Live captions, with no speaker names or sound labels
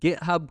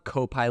GitHub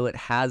Copilot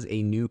has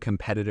a new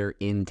competitor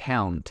in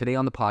town. Today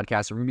on the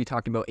podcast, we're going to be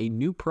talking about a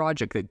new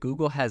project that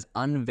Google has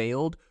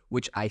unveiled,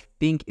 which I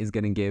think is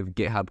going to give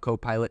GitHub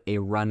Copilot a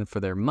run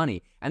for their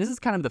money. And this is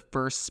kind of the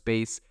first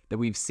space that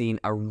we've seen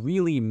a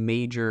really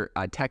major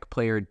tech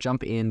player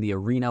jump in the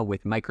arena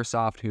with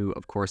Microsoft, who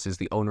of course is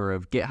the owner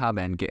of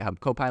GitHub and GitHub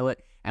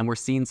Copilot. And we're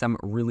seeing some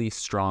really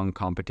strong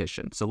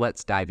competition. So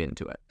let's dive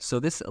into it. So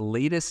this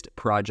latest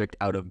project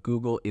out of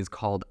Google is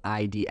called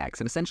IDX.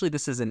 And essentially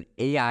this is an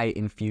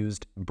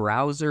AI-infused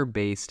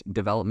browser-based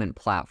development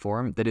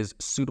platform that is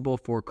suitable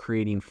for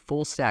creating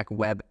full-stack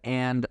web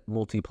and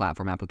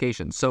multi-platform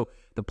applications. So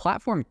the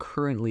platform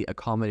currently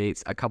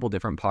accommodates a couple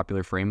different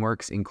popular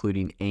frameworks,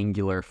 including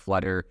Angular,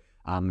 Flutter,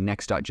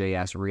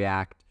 Next.js,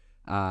 React,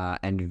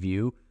 and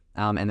Vue,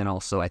 and then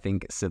also I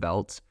think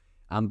Svelte.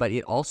 But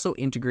it also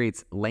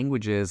integrates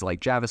languages like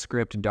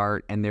JavaScript,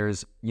 Dart, and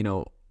there's,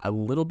 a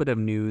little bit of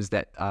news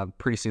that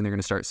pretty soon they're going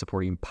to start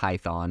supporting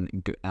Python,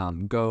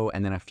 Go,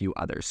 and then a few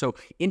others. So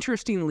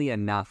interestingly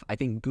enough, I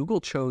think Google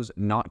chose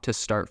not to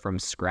start from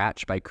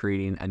scratch by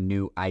creating a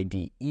new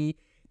IDE.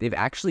 They've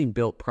actually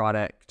built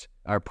project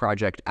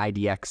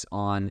IDX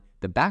on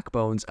the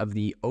backbones of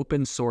the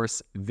open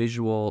source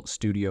Visual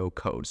Studio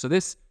Code. So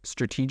this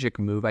strategic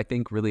move, I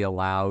think, really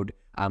allowed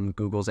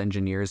Google's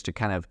engineers to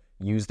kind of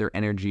use their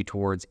energy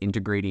towards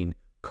integrating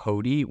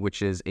Cody,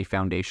 which is a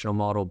foundational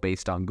model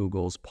based on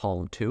Google's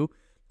Palm 2,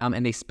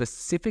 and they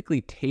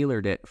specifically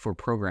tailored it for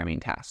programming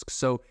tasks.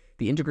 So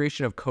the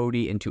integration of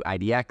Cody into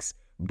IDX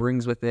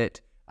brings with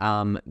it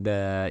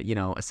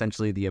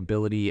essentially the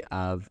ability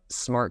of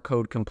smart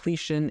code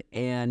completion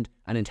and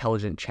an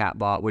intelligent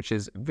chatbot, which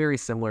is very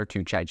similar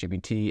to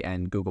ChatGPT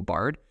and Google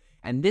Bard.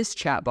 And this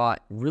chatbot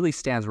really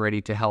stands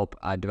ready to help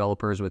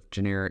developers with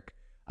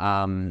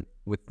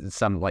with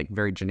some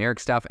very generic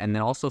stuff, and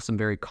then also some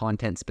very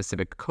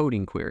content-specific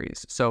coding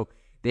queries. So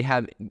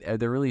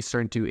they're really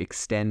starting to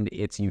extend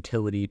its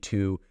utility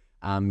to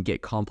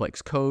get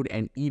complex code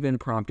and even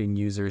prompting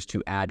users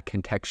to add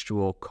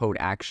contextual code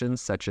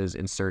actions such as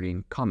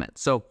inserting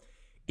comments. So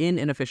in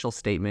an official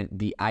statement,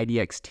 the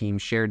IDX team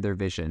shared their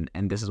vision,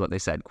 and this is what they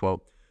said,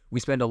 quote, "We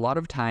spend a lot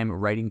of time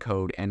writing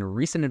code, and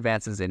recent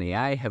advances in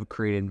AI have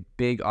created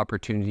big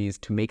opportunities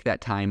to make that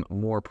time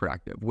more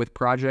productive. With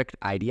Project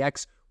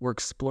IDX, we're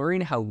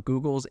exploring how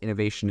Google's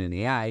innovation in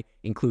AI,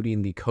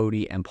 including the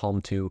Cody and Palm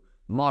 2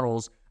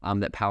 models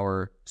that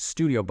power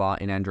StudioBot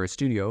in Android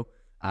Studio,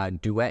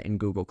 Duet in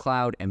Google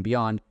Cloud, and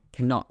beyond,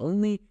 can not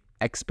only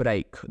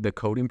expedite the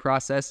coding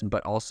process,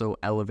 but also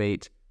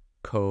elevate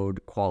code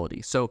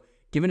quality." So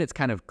given its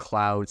kind of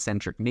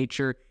cloud-centric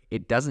nature,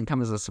 it doesn't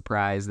come as a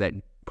surprise that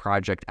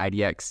Project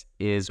IDX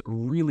is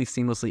really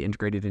seamlessly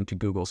integrated into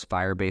Google's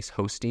Firebase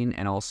hosting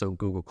and also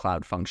Google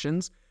Cloud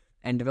Functions.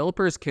 And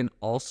developers can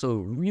also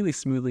really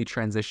smoothly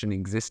transition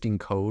existing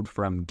code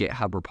from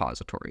GitHub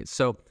repositories.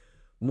 So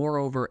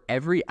moreover,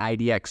 every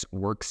IDX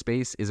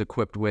workspace is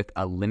equipped with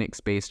a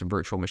Linux-based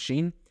virtual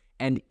machine,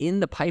 and in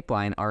the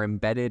pipeline are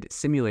embedded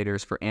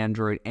simulators for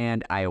Android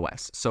and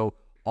iOS. So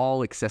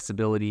all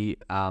accessibility,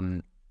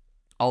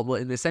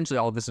 essentially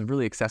all of this is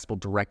really accessible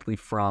directly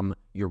from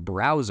your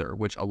browser,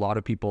 which a lot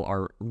of people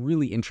are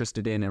really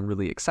interested in and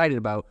really excited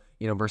about,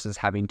 versus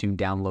having to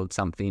download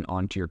something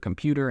onto your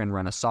computer and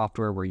run a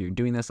software where you're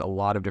doing this. A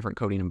lot of different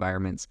coding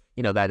environments,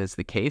 that is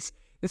the case.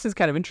 This is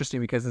kind of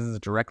interesting because this is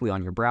directly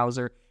on your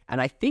browser.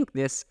 And I think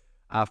this,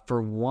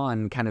 for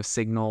one, kind of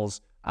signals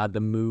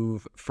the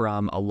move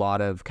from a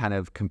lot of kind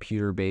of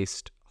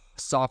computer-based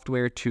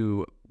software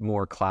to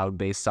more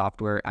cloud-based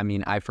software. I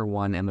mean, I, for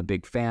one, am a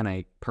big fan.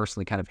 I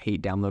personally kind of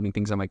hate downloading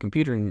things on my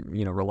computer and,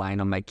 relying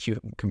on my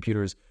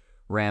computer's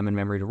RAM and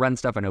memory to run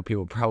stuff. I know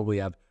people probably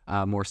have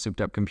more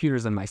souped-up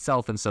computers than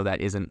myself, and so that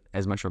isn't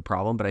as much of a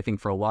problem. But I think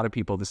for a lot of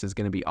people, this is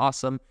going to be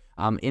awesome.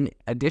 In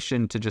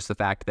addition to just the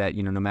fact that,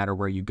 no matter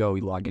where you go,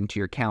 you log into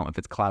your account. If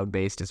it's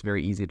cloud-based, it's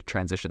very easy to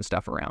transition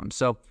stuff around.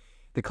 So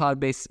the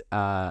cloud-based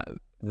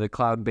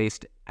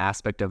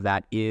aspect of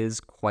that is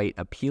quite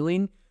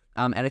appealing.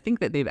 And I think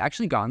that they've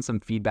actually gotten some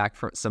feedback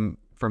from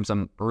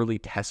some early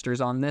testers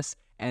on this,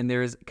 and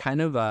there's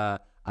kind of a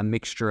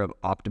mixture of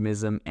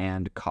optimism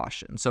and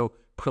caution. So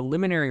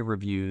preliminary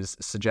reviews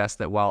suggest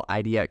that while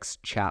IDX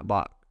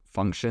chatbot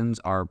functions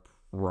are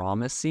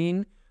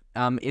promising,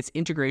 its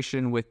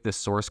integration with the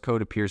source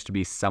code appears to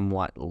be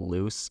somewhat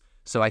loose.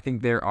 So I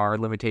think there are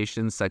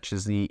limitations such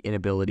as the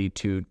inability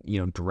to,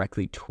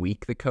 directly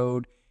tweak the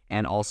code,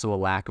 and also a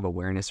lack of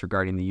awareness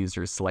regarding the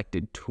user's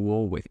selected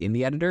tool within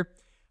the editor.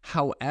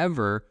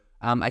 However,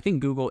 I think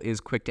Google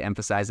is quick to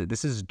emphasize that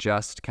this is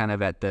just kind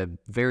of at the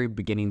very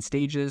beginning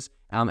stages,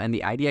 and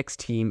the IDX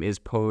team is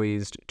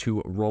poised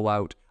to roll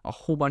out a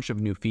whole bunch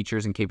of new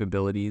features and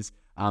capabilities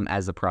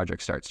as the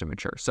project starts to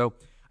mature. So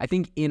I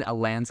think in a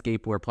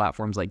landscape where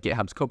platforms like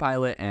GitHub's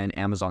Copilot and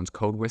Amazon's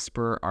Code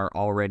Whisperer are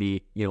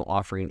already,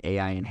 offering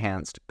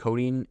AI-enhanced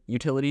coding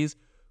utilities,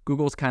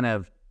 Google's kind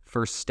of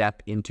first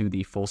step into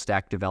the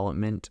full-stack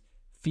development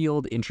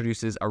field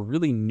introduces a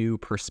really new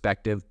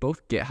perspective.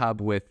 Both GitHub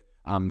with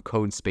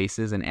Code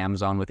Spaces and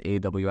Amazon with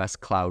AWS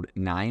Cloud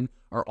 9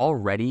 are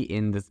already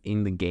in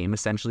the game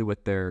essentially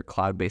with their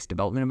cloud-based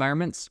development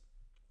environments.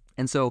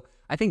 And so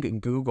I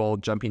think Google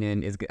jumping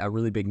in is a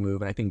really big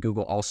move. And I think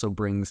Google also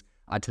brings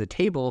to the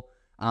table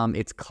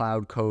its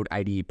Cloud Code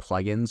IDE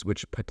plugins,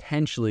 which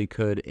potentially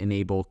could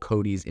enable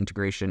Cody's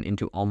integration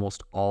into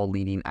almost all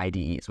leading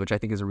IDEs, which I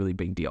think is a really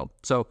big deal.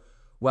 So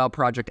while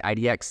Project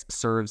IDX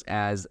serves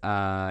as,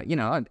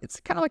 it's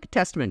kind of like a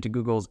testament to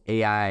Google's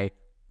AI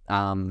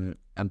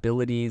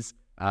abilities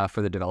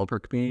for the developer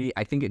community,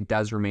 I think it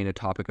does remain a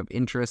topic of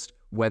interest,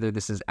 whether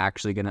this is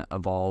actually going to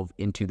evolve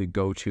into the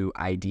go-to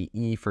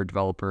IDE for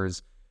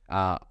developers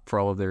for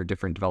all of their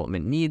different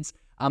development needs,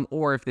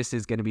 or if this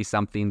is going to be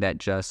something that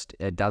just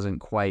doesn't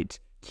quite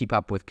keep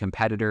up with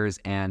competitors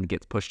and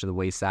gets pushed to the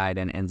wayside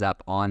and ends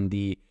up on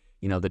the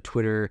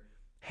Twitter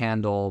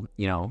handle,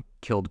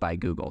 killed by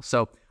Google.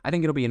 So I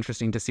think it'll be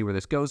interesting to see where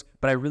this goes,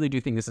 but I really do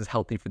think this is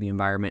healthy for the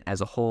environment as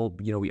a whole.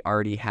 We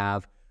already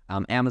have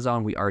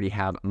Amazon, we already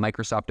have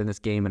Microsoft in this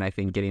game, and I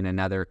think getting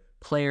another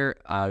player,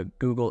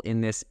 Google,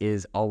 in this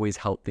is always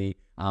healthy.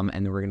 And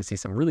then we're going to see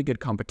some really good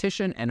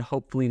competition, and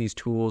hopefully these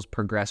tools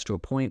progress to a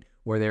point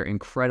where they're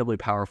incredibly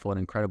powerful and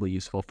incredibly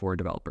useful for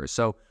developers.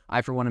 So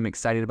I, for one, am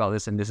excited about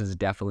this, and this is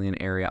definitely an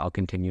area I'll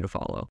continue to follow.